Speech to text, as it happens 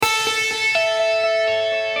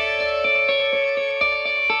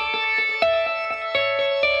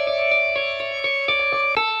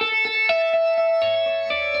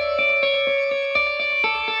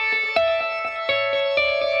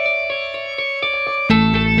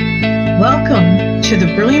Welcome to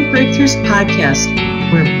the Brilliant Breakthroughs podcast,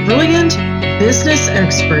 where brilliant business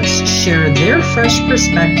experts share their fresh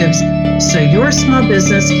perspectives so your small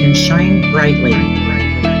business can shine brightly.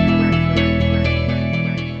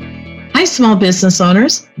 Hi, small business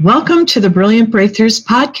owners. Welcome to the Brilliant Breakthroughs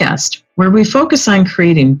podcast, where we focus on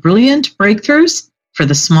creating brilliant breakthroughs for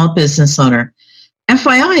the small business owner.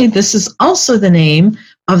 FYI, this is also the name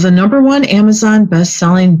of the #1 Amazon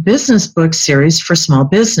best-selling business book series for small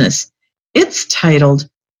business. It's titled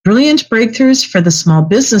Brilliant Breakthroughs for the Small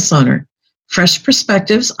Business Owner, Fresh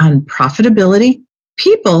Perspectives on Profitability,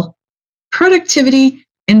 People, Productivity,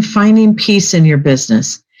 and Finding Peace in Your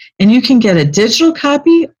Business. And you can get a digital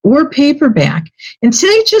copy or paperback. And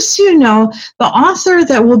today, just so you know, the author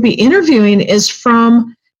that we'll be interviewing is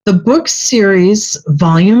from the book series,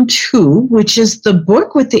 Volume 2, which is the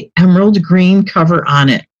book with the emerald green cover on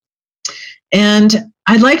it. And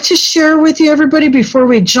I'd like to share with you, everybody, before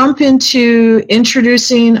we jump into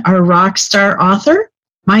introducing our rock star author.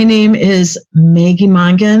 My name is Maggie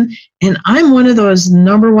Mongan, and I'm one of those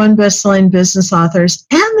 #1 best-selling business authors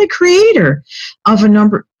and the creator of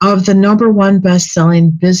the #1 best-selling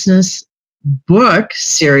business book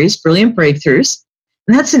series, Brilliant Breakthroughs.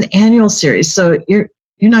 And that's an annual series, so you're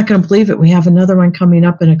not going to believe it. We have another one coming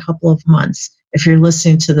up in a couple of months if you're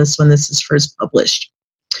listening to this when this is first published.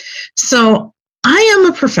 So I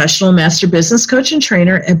am a professional master business coach and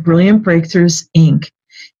trainer at Brilliant Breakthroughs, Inc.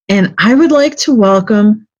 And I would like to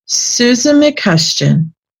welcome Susan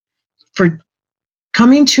McCushton for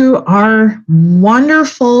coming to our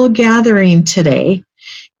wonderful gathering today.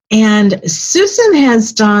 And Susan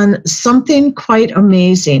has done something quite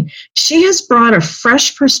amazing. She has brought a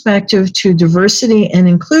fresh perspective to diversity and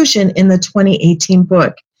inclusion in the 2018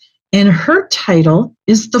 book. And her title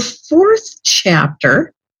is the 4th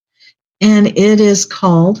chapter, and it is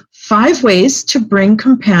called 5 Ways to Bring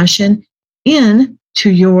Compassion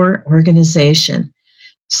into Your Organization.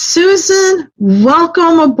 Susan,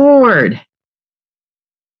 welcome aboard.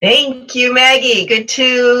 Thank you, Maggie. Good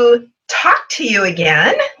to talk to you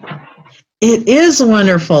again. It is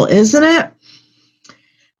wonderful, isn't it?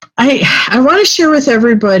 I want to share with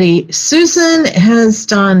everybody, Susan has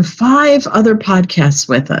done 5 other podcasts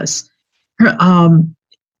with us.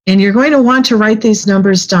 And you're going to want to write these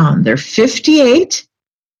numbers down. They're 58,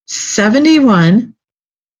 71,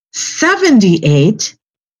 78,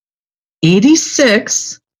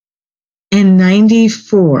 86, and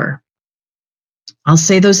 94. I'll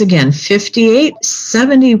say those again, 58,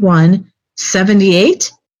 71,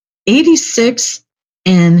 78, 86,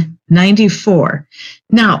 and 94.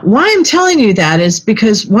 Now, why I'm telling you that is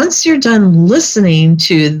because once you're done listening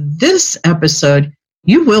to this episode,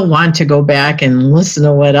 you will want to go back and listen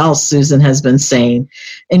to what else Susan has been saying.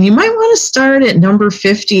 And you might want to start at number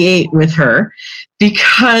 58 with her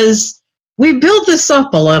because we build this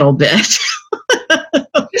up a little bit.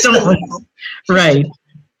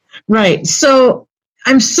 Right. So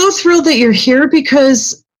I'm so thrilled that you're here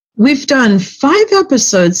because we've done 5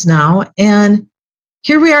 episodes now, and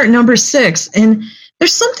here we are at number 6. And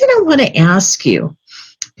there's something I want to ask you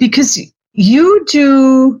because you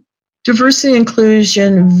do diversity and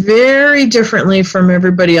inclusion very differently from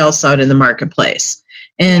everybody else out in the marketplace.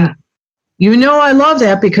 And You know I love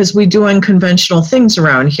that because we do unconventional things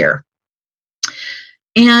around here.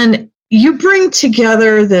 And you bring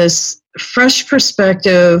together this fresh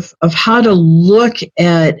perspective of how to look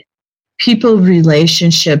at people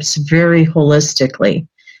relationships very holistically.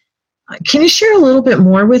 Can you share a little bit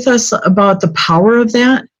more with us about the power of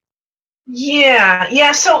that?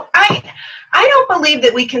 Yeah. So I don't believe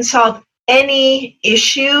that we can solve any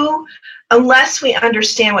issue unless we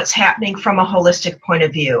understand what's happening from a holistic point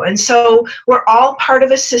of view. And so we're all part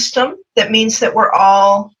of a system. That means that we're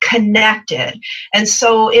all connected. And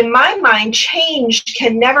so in my mind, change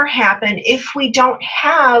can never happen if we don't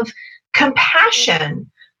have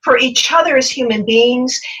compassion for each other as human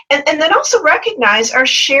beings, and then also recognize our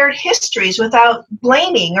shared histories without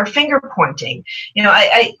blaming or finger pointing.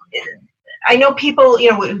 I know people,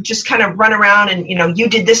 just kind of run around and, you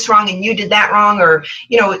did this wrong and you did that wrong, or,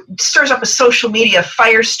 it stirs up a social media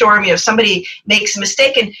firestorm. Somebody makes a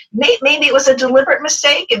mistake and maybe it was a deliberate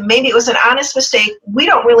mistake and maybe it was an honest mistake. We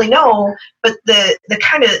don't really know, but the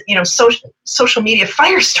kind of, social media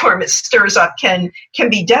firestorm it stirs up can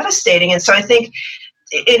be devastating. And so I think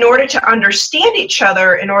in order to understand each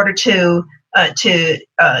other, in order to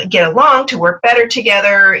get along, to work better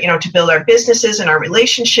together, to build our businesses and our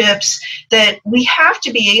relationships, that we have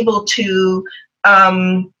to be able to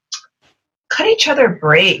cut each other a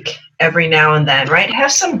break every now and then, right?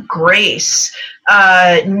 Have some grace,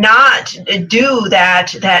 not do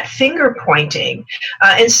that finger pointing.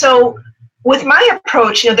 And so with my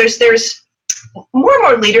approach, there's more and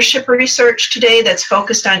more leadership research today that's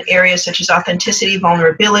focused on areas such as authenticity,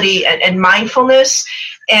 vulnerability, and mindfulness.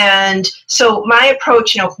 And so my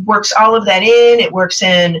approach, works all of that in. It works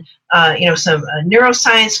in, some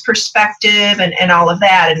neuroscience perspective and all of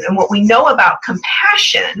that. And what we know about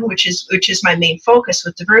compassion, which is my main focus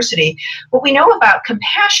with diversity, what we know about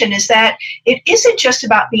compassion is that it isn't just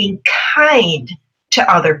about being kind to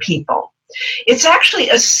other people. It's actually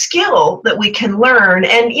a skill that we can learn.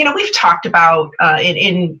 And, we've talked about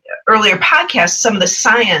in earlier podcasts some of the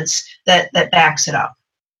science that backs it up.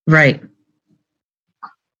 Right.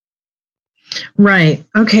 Right.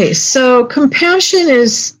 Okay. So compassion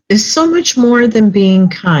is so much more than being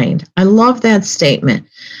kind. I love that statement.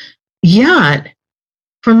 Yet,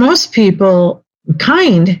 for most people,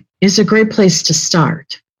 kind is a great place to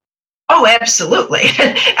start. Oh, absolutely.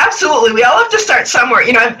 Absolutely. We all have to start somewhere.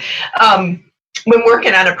 I've been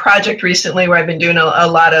working on a project recently where I've been doing a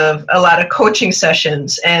lot of coaching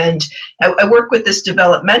sessions, and I work with this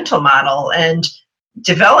developmental model, and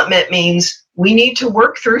development means we need to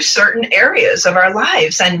work through certain areas of our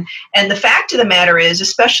lives. And the fact of the matter is,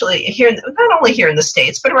 especially here, not only here in the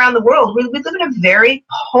States, but around the world, we live in a very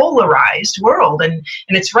polarized world, and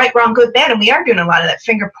it's right, wrong, good, bad. And we are doing a lot of that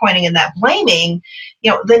finger pointing and that blaming.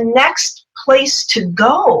 The next place to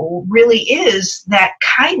go really is that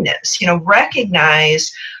kindness,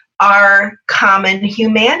 recognize our common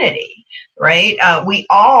humanity. Right? We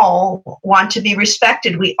all want to be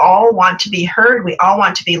respected. We all want to be heard. We all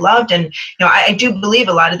want to be loved. And, I do believe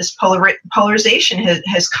a lot of this polarization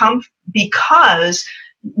has come because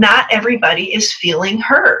not everybody is feeling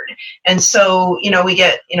heard. And so, we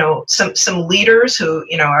get, some leaders who,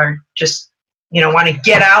 are just, want to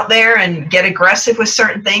get out there and get aggressive with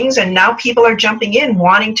certain things. And now people are jumping in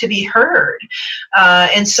wanting to be heard.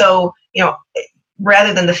 And so,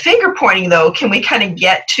 rather than the finger pointing, though, can we kind of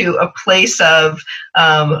get to a place of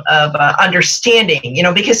understanding,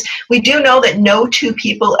 because we do know that no two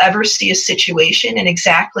people ever see a situation in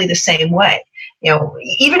exactly the same way.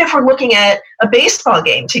 Even if we're looking at a baseball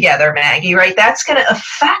game together, Maggie, right, that's going to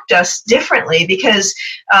affect us differently because,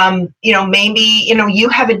 maybe, you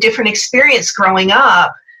have a different experience growing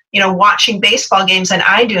up, watching baseball games than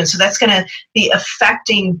I do. And so that's going to be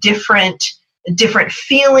affecting different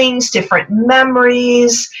feelings, different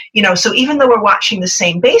memories, so even though we're watching the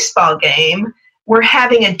same baseball game, we're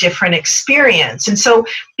having a different experience. And so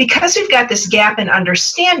because we've got this gap in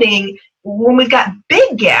understanding, when we've got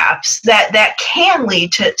big gaps, that can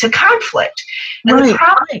lead to conflict. And right, the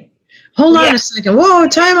problem, right. Hold on a second. Whoa,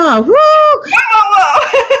 time out. Whoa.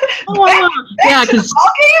 Whoa. Yeah, because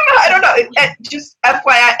I don't know. Just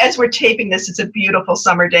FYI, as we're taping this, it's a beautiful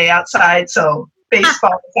summer day outside, so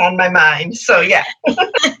baseball is on my mind. So, yeah.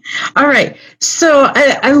 All right. So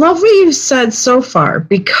I love what you said so far,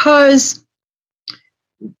 because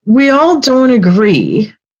we all don't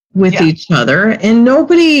agree with each other, and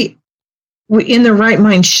nobody in their right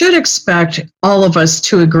mind should expect all of us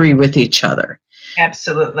to agree with each other.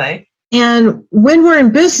 Absolutely. And when we're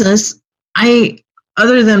in business,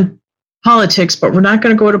 other than politics, but we're not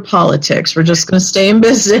going to go to politics. We're just going to stay in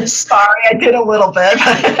business. Sorry, I did a little bit.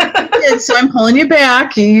 So I'm pulling you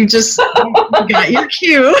back. You just got your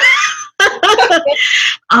cue.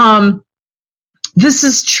 This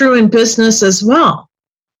is true in business as well.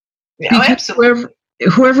 Yeah, absolutely.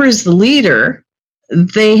 Whoever is the leader,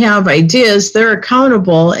 they have ideas, they're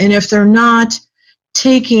accountable, and if they're not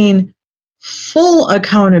taking full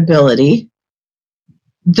accountability,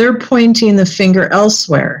 they're pointing the finger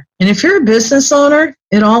elsewhere. And if you're a business owner,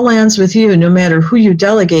 it all lands with you, no matter who you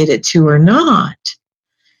delegate it to or not.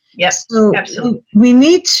 Yes, so absolutely. We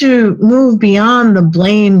need to move beyond the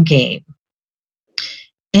blame game.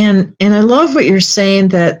 And I love what you're saying,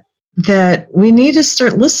 that we need to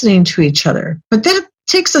start listening to each other. But that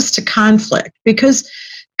takes us to conflict, because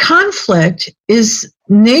conflict is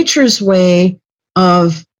nature's way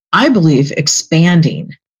of, I believe,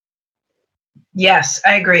 expanding. Yes,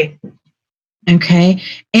 I agree. Okay.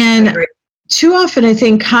 And too often I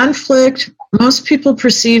think conflict, most people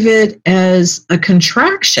perceive it as a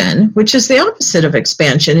contraction, which is the opposite of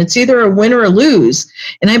expansion. It's either a win or a lose.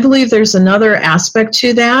 And I believe there's another aspect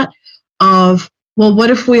to that of, well, what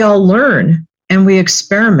if we all learn and we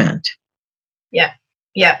experiment? Yeah.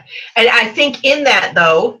 Yeah. And I think in that,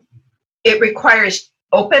 though, it requires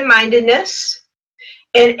open-mindedness,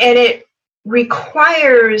 and it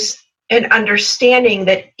requires an understanding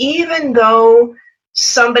that even though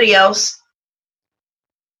somebody else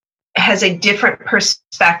has a different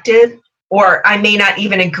perspective, or I may not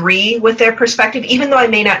even agree with their perspective, even though I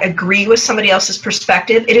may not agree with somebody else's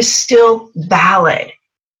perspective, it is still valid.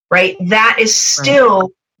 right? That is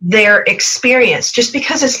still their experience. Just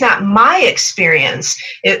because it's not my experience,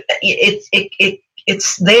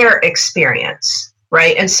 it's their experience.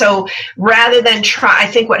 Right. And so rather than I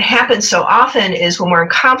think what happens so often is when we're in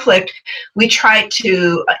conflict, we try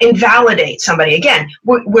to invalidate somebody. Again,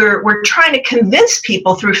 we're trying to convince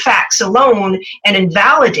people through facts alone and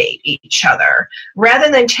invalidate each other rather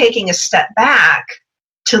than taking a step back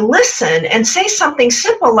to listen and say something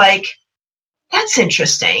simple like, that's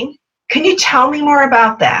interesting. Can you tell me more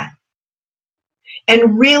about that?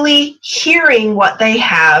 And really hearing what they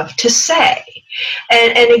have to say.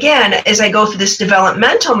 And again, as I go through this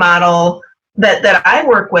developmental model that I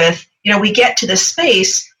work with, we get to this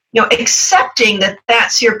space, accepting that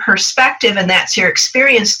that's your perspective and that's your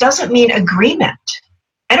experience doesn't mean agreement.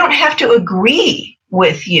 I don't have to agree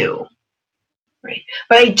with you, right?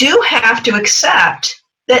 But I do have to accept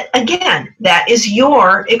that, again, that is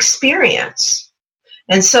your experience.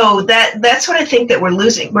 And so that's what I think that we're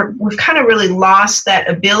losing. We've kind of really lost that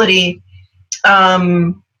ability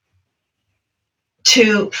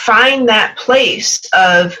to find that place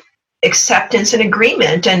of acceptance and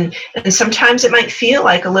agreement. And sometimes it might feel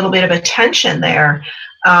like a little bit of a tension there.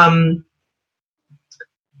 But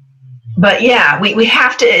yeah, we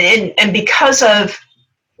have to, and because of,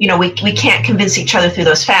 we can't convince each other through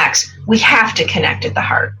those facts, we have to connect at the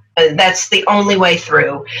heart. That's the only way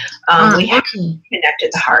through. We have to connect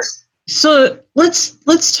at the heart. So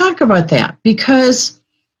let's talk about that, because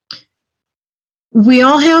we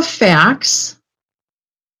all have facts.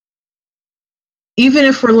 Even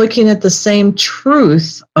if we're looking at the same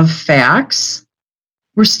truth of facts,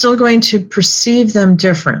 we're still going to perceive them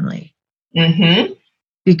differently. Mm-hmm.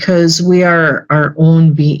 Because we are our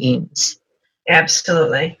own beings.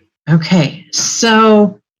 Absolutely. Okay,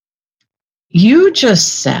 so you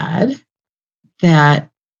just said that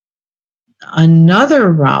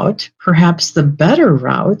another route, perhaps the better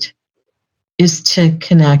route, is to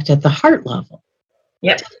connect at the heart level.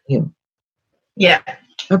 Yep. You. Yeah.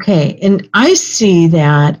 Okay, and I see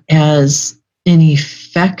that as an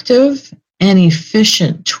effective and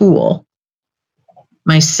efficient tool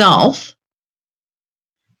myself.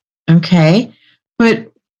 Okay, but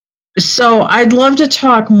so I'd love to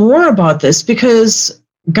talk more about this because,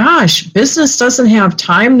 gosh, business doesn't have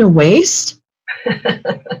time to waste.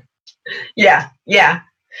 Yeah.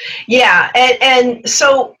 And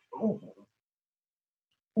so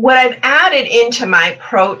what I've added into my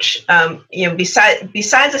approach,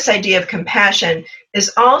 besides this idea of compassion, is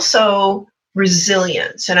also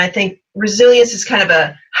resilience. And I think resilience is kind of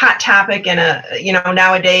a hot topic and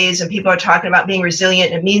nowadays, and people are talking about being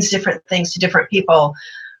resilient. It means different things to different people.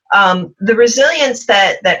 The resilience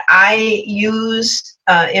that I use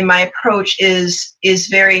in my approach is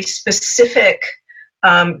very specific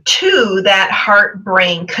to that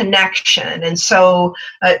heart-brain connection. And so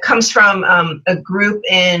it comes from a group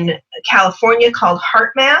in California called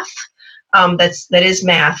HeartMath. That is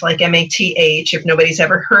math, like MATH, if nobody's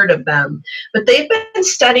ever heard of them. But they've been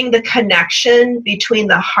studying the connection between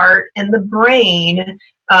the heart and the brain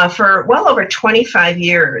for well over 25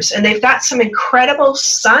 years. And they've got some incredible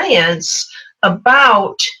science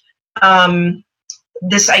about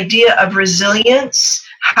this idea of resilience,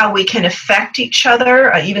 how we can affect each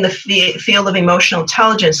other. Even the field of emotional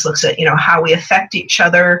intelligence looks at, how we affect each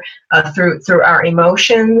other through our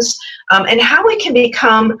emotions, and how we can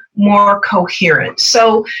become more coherent.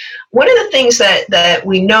 So one of the things that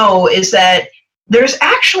we know is that there's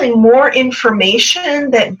actually more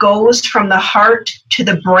information that goes from the heart to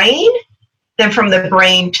the brain than from the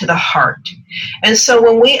brain to the heart. And so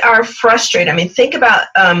when we are frustrated, think about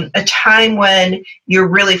a time when you're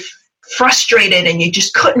really frustrated and you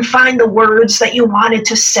just couldn't find the words that you wanted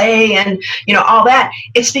to say and all that.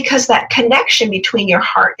 It's because that connection between your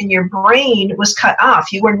heart and your brain was cut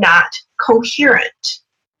off. You were not coherent.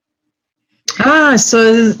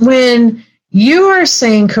 So when you are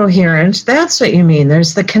saying coherent, that's what you mean.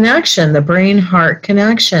 There's the connection, the brain-heart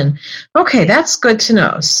connection. Okay, that's good to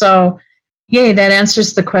know. So yay, that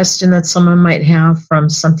answers the question that someone might have from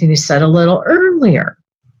something you said a little earlier.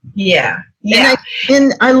 Yeah.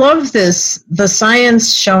 And I love this, the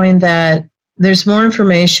science showing that there's more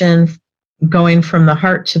information going from the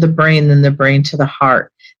heart to the brain than the brain to the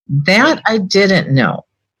heart. That I didn't know.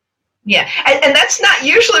 Yeah, and that's not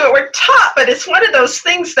usually what we're taught, but it's one of those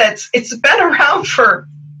things it's been around for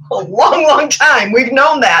a long, long time. We've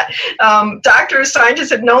known that. Doctors, scientists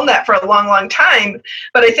have known that for a long, long time.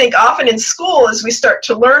 But I think often in school, as we start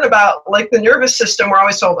to learn about like the nervous system, we're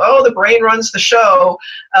always told, oh, the brain runs the show.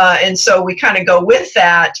 And so we kind of go with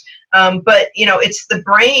that. But, it's the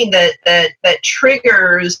brain that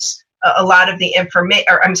triggers a lot of the information,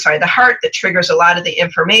 or I'm sorry, the heart that triggers a lot of the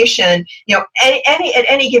information. At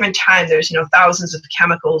any given time, there's thousands of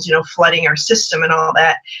chemicals flooding our system and all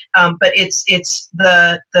that. But it's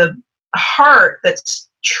the heart that's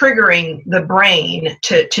triggering the brain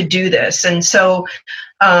to do this. And so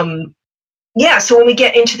so when we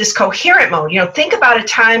get into this coherent mode, think about a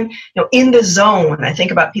time, in the zone. I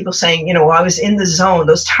think about people saying, I was in the zone.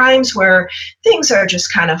 Those times where things are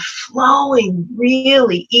just kind of flowing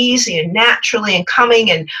really easy and naturally and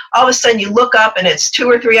coming, and all of a sudden you look up and it's 2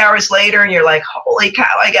 or 3 hours later and you're like, holy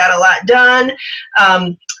cow, I got a lot done.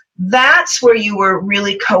 That's where you were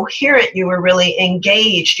really coherent. You were really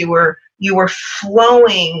engaged. You were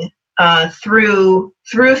flowing through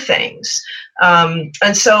things.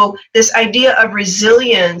 And so this idea of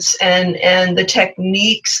resilience and the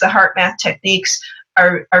techniques, the HeartMath techniques,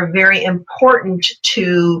 are very important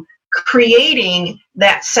to creating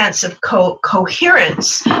that sense of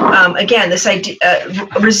coherence. Again, this idea,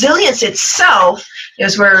 resilience itself,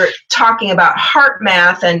 as we're talking about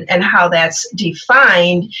HeartMath and how that's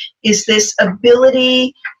defined, is this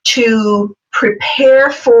ability to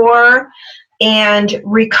prepare for and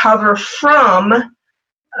recover from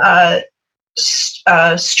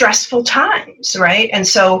stressful times, right? And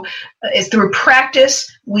so through practice,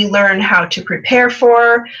 we learn how to prepare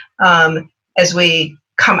for. As we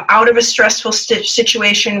come out of a stressful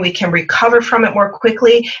situation, we can recover from it more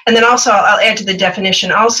quickly. And then also, I'll add to the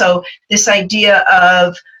definition also this idea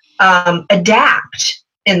of adapt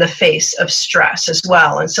in the face of stress as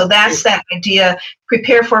well. And so that's that idea: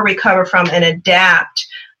 prepare for, recover from, and adapt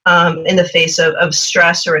in the face of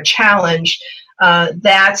stress or a challenge.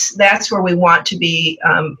 That's where we want to be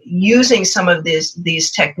using some of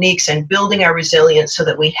these techniques and building our resilience so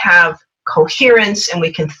that we have coherence and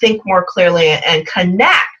we can think more clearly and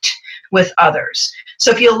connect with others.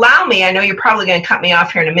 So if you allow me, I know you're probably going to cut me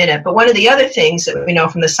off here in a minute, but one of the other things that we know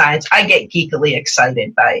from the science, I get geekily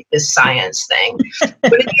excited by this science thing.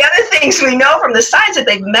 But the other things we know from the science that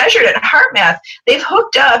they've measured at HeartMath, they've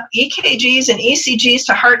hooked up EKGs and ECGs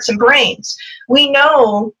to hearts and brains. We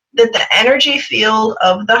know that the energy field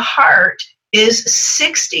of the heart is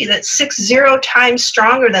 60 times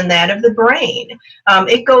stronger than that of the brain.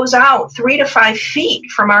 It goes out 3 to 5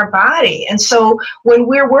 feet from our body. And so when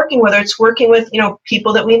we're working, whether it's working with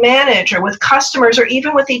people that we manage or with customers or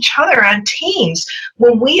even with each other on teams,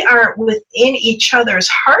 when we are within each other's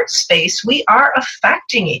heart space, we are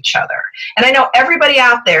affecting each other. And I know everybody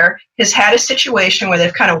out there has had a situation where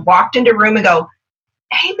they've kind of walked into a room and go,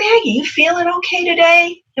 hey, Maggie, you feeling okay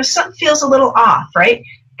today? Something feels a little off, right?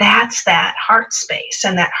 That's that heart space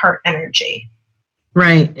and that heart energy.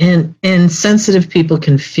 Right. And sensitive people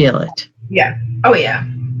can feel it. Yeah. Oh, yeah.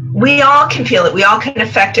 We all can feel it. We all can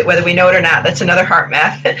affect it, whether we know it or not. That's another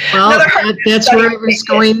HeartMath. Well, that's where I was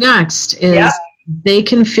going next, is they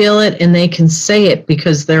can feel it and they can say it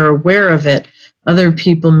because they're aware of it. Other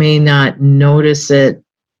people may not notice it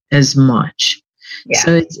as much. Yeah.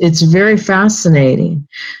 So it's very fascinating.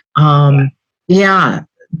 Yeah.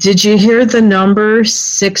 Did you hear the number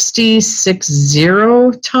 60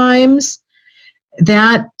 times?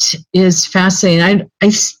 That is fascinating.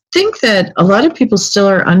 I think that a lot of people still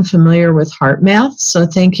are unfamiliar with HeartMath, so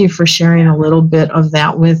thank you for sharing a little bit of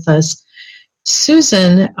that with us.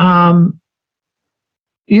 Susan,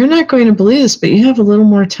 you're not going to believe this, but you have a little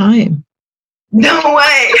more time. No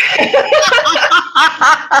way.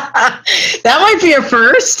 That might be a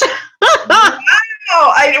first.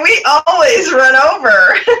 We always run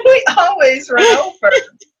over. We always run over.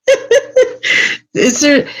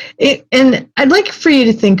 And I'd like for you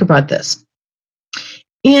to think about this.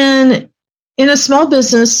 In a small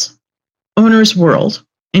business owner's world,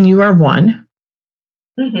 and you are one,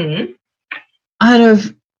 out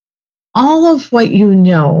of all of what you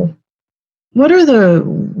know, what are the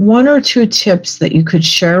 1 or 2 tips that you could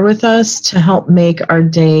share with us to help make our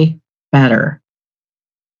day better?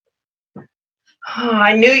 Oh,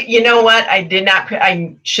 I knew, you know what?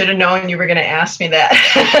 I should have known you were going to ask me that.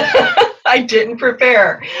 I didn't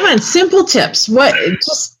prepare. Come on, simple tips. What,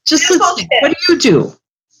 just simple tips. What do you do?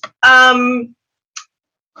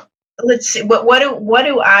 Let's see. What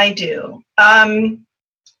do I do?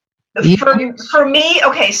 For me,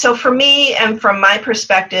 okay, so for me and from my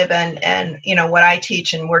perspective and what I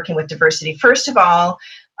teach and working with diversity, first of all,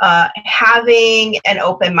 having an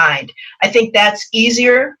open mind. I think that's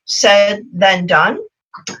easier said than done.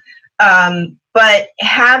 But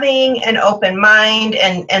having an open mind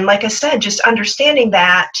and like I said, just understanding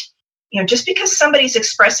that, just because somebody's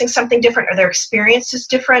expressing something different or their experience is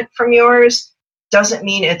different from yours doesn't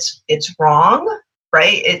mean it's wrong.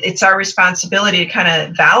 right? It's our responsibility to kind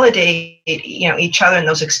of validate, each other and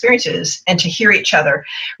those experiences, and to hear each other.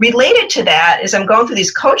 Related to that, as I'm going through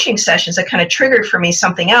these coaching sessions, that kind of triggered for me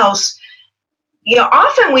something else.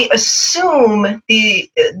 Often we assume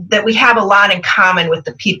that we have a lot in common with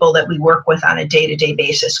the people that we work with on a day-to-day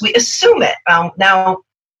basis. We assume it. Now,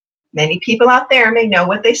 many people out there may know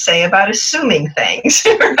what they say about assuming things.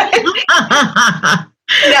 Right?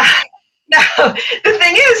 Now, the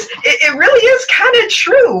thing is, it really is kind of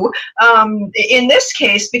true in this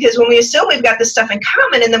case, because when we assume we've got this stuff in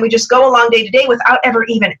common, and then we just go along day to day without ever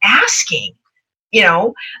even asking,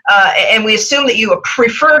 and we assume that you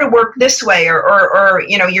prefer to work this way, or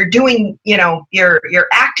you're doing, you're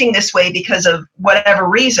acting this way because of whatever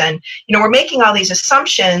reason. We're making all these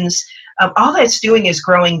assumptions. All that's doing is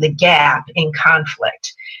growing the gap in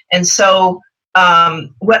conflict. And so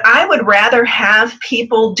what I would rather have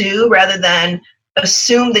people do, rather than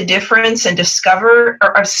assume the difference and discover,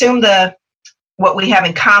 or assume what we have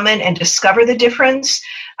in common and discover the difference,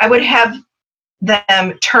 I would have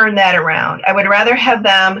them turn that around. I would rather have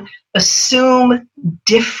them assume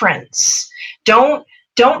difference. Don't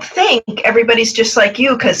think everybody's just like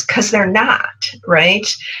you, because they're not, right?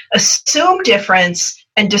 Assume difference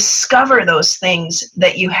and discover those things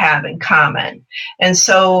that you have in common. And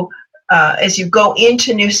so as you go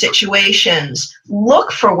into new situations,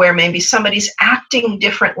 look for where maybe somebody's acting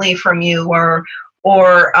differently from you, or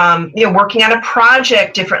working on a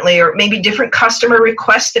project differently, or maybe different customer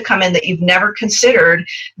requests that come in that you've never considered.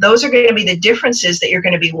 Those are going to be the differences that you're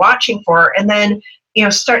going to be watching for. And then,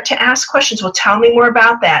 start to ask questions. Well, tell me more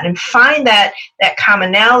about that, and find that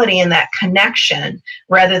commonality and that connection,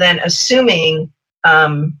 rather than assuming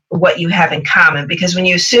what you have in common. Because when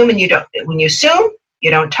you assume you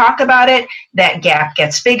don't talk about it, that gap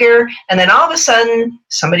gets bigger, and then all of a sudden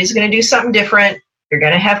somebody's going to do something different. You're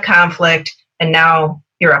going to have conflict, and now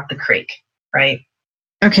you're up the creek, right?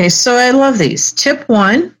 Okay, so I love these. Tip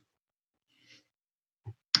 1,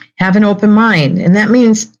 have an open mind. And that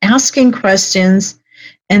means asking questions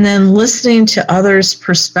and then listening to others'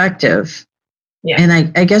 perspective. Yeah. And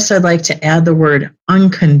I guess I'd like to add the word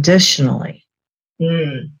unconditionally.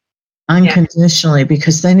 Unconditionally,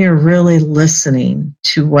 because then you're really listening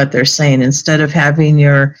to what they're saying, instead of having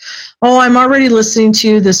I'm already listening to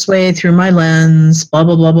you this way through my lens, blah,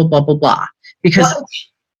 blah, blah, blah, blah, blah, blah. Because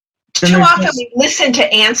too often we listen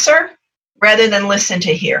to answer rather than listen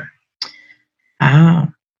to hear.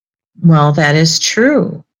 Well, that is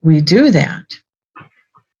true. We do that.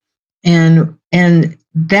 And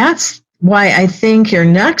that's why I think your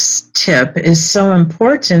next tip is so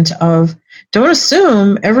important of, don't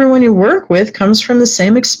assume everyone you work with comes from the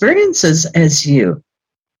same experiences as you.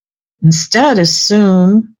 Instead,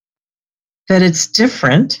 assume that it's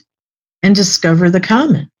different and discover the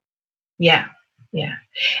common. Yeah.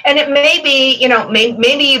 And it may be,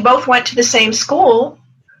 maybe you both went to the same school,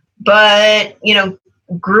 but,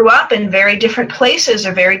 grew up in very different places,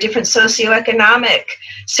 or very different socioeconomic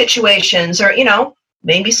situations, or,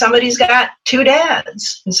 maybe somebody's got 2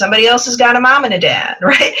 dads and somebody else has got a mom and a dad,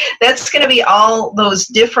 right? That's going to be all those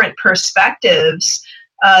different perspectives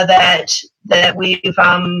that we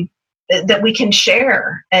can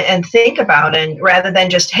share and think about. And rather than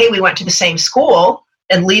just, hey, we went to the same school,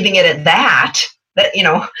 and leaving it at that,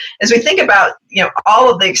 as we think about,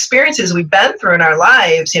 all of the experiences we've been through in our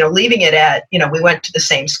lives, leaving it at, we went to the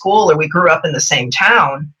same school, or we grew up in the same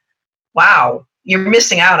town. Wow, you're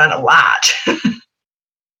missing out on a lot.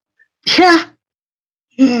 Yeah.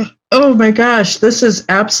 Oh my gosh, this is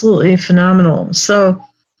absolutely phenomenal. So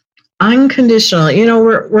unconditional,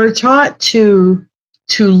 we're taught to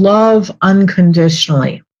love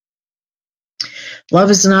unconditionally. Love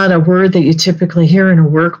is not a word that you typically hear in a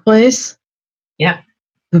workplace. Yeah.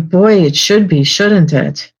 But boy, it should be, shouldn't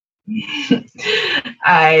it?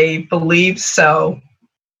 I believe so.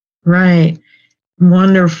 Right.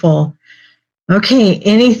 Wonderful. Okay,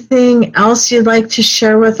 anything else you'd like to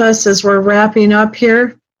share with us as we're wrapping up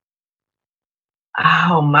here?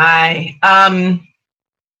 Oh my.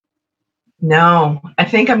 No, I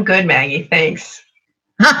think I'm good, Maggie. Thanks.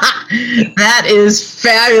 That is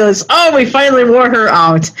fabulous. Oh, we finally wore her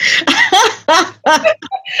out. Well,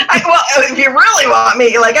 if you really want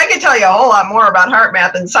me, I could tell you a whole lot more about heart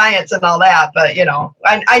math and science and all that, but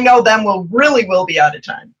I know them will be out of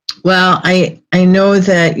time. Well, I know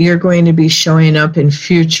that you're going to be showing up in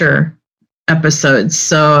future episodes,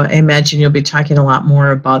 so I imagine you'll be talking a lot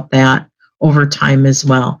more about that over time as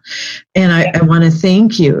well. And I want to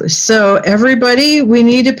thank you. So everybody, we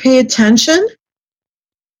need to pay attention.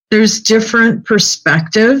 There's different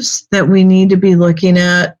perspectives that we need to be looking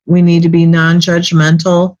at. We need to be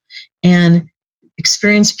non-judgmental and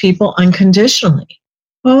experience people unconditionally.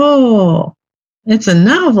 Oh, it's a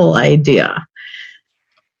novel idea.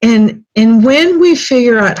 And when we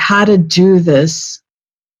figure out how to do this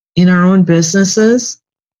in our own businesses,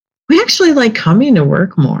 we actually like coming to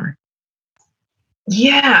work more.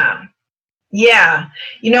 Yeah.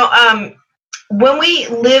 When we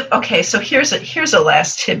live, okay, so here's a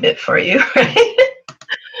last tidbit for you, right?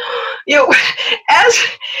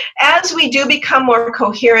 As we do become more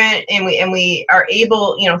coherent and we are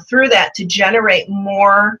able, through that to generate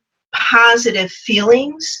more positive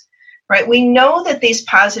feelings, right? We know that these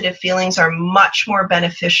positive feelings are much more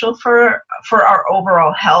beneficial for our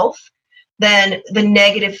overall health than the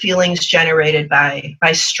negative feelings generated by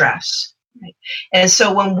stress. Right? And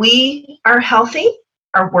so when we are healthy,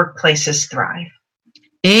 our workplaces thrive.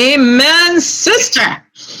 Amen, sister.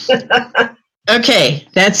 Okay,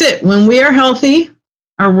 that's it. When we are healthy,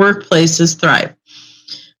 our workplaces thrive.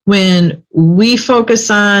 When we focus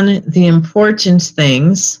on the important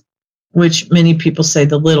things, which many people say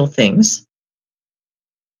the little things,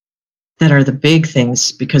 that are the big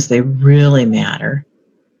things because they really matter.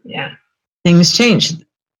 Yeah. Things change.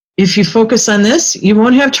 If you focus on this, you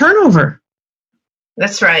won't have turnover.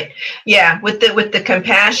 That's right. Yeah, with the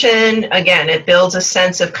compassion, again, it builds a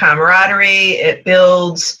sense of camaraderie. It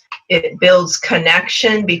builds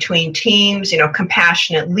connection between teams.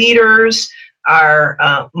 Compassionate leaders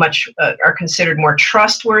are considered more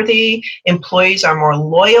trustworthy. Employees are more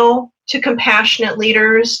loyal to compassionate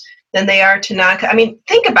leaders than they are to non. I mean,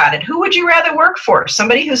 think about it. Who would you rather work for?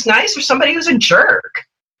 Somebody who's nice or somebody who's a jerk?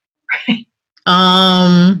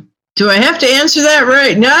 Do I have to answer that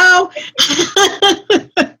right now?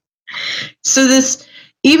 So this,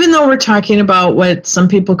 even though we're talking about what some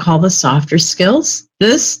people call the softer skills,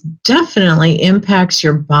 this definitely impacts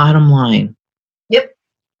your bottom line. Yep.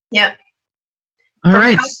 All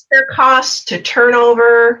right. Their costs to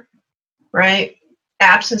turnover, right?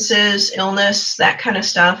 Absences, illness, that kind of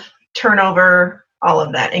stuff. Turnover, all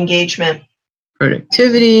of that. Engagement.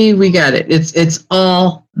 Productivity, we got it. It's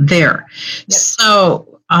all there. Yep. So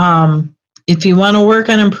if you want to work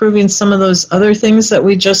on improving some of those other things that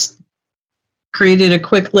we just created a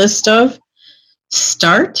quick list of,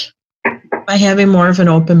 start by having more of an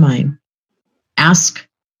open mind. Ask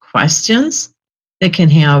questions that can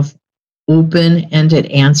have open-ended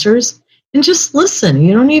answers and just listen.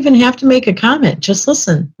 You don't even have to make a comment. Just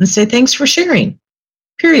listen and say, thanks for sharing.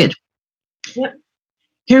 Period. Yep.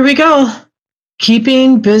 Here we go.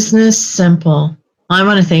 Keeping business simple. I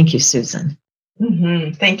want to thank you, Susan.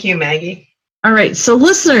 Mm-hmm. Thank you, Maggie. All right, so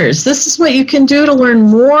listeners, this is what you can do to learn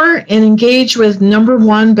more and engage with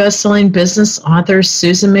 #1 best-selling business author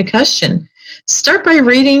Susan McCusker. Start by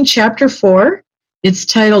reading Chapter 4. It's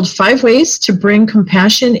titled 5 Ways to Bring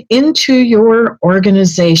Compassion into Your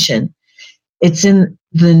Organization. It's in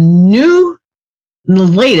the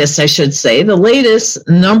latest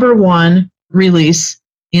 #1 release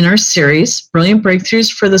in our series, Brilliant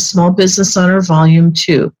Breakthroughs for the Small Business Owner, Volume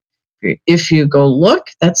 2. If you go look,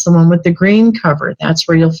 that's the one with the green cover. That's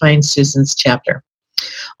where you'll find Susan's chapter.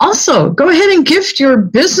 Also, go ahead and gift your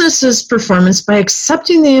business's performance by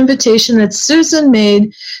accepting the invitation that Susan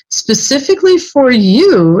made specifically for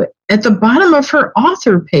you at the bottom of her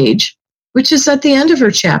author page, which is at the end of her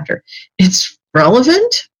chapter. It's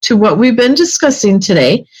relevant to what we've been discussing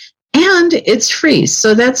today, and it's free.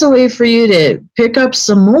 So that's a way for you to pick up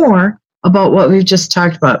some more about what we've just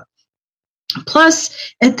talked about. Plus,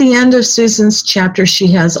 at the end of Susan's chapter, she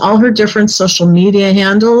has all her different social media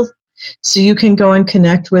handles, so you can go and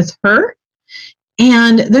connect with her.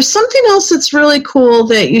 And there's something else that's really cool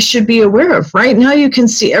that you should be aware of. Right now, you can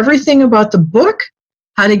see everything about the book,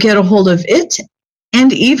 how to get a hold of it,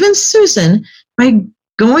 and even Susan by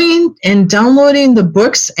going and downloading the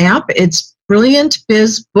Books app. It's Brilliant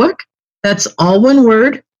Biz Book. That's all one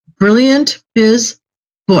word, Brilliant Biz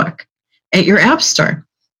Book, at your app store.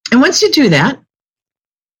 And once you do that,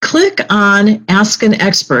 click on Ask an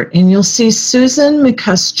Expert, and you'll see Susan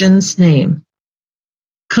McCusker's name.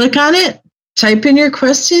 Click on it, type in your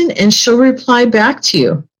question, and she'll reply back to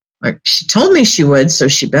you. Or she told me she would, so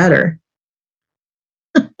she better.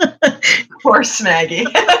 Of course, Maggie.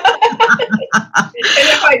 And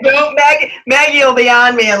if I don't, Maggie will be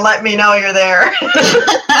on me and let me know you're there.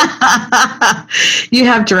 You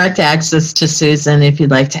have direct access to Susan if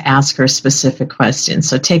you'd like to ask her specific questions.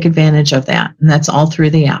 So take advantage of that. And that's all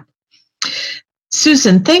through the app.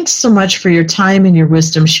 Susan, thanks so much for your time and your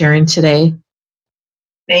wisdom sharing today.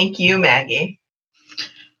 Thank you, Maggie.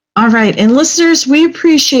 All right. And listeners, we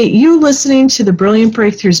appreciate you listening to the Brilliant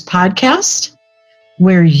Breakthroughs podcast,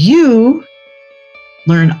 where you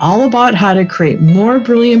Learn all about how to create more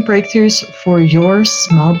brilliant breakthroughs for your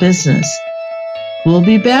small business. We'll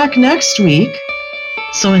be back next week.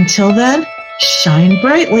 So until then, shine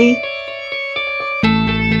brightly.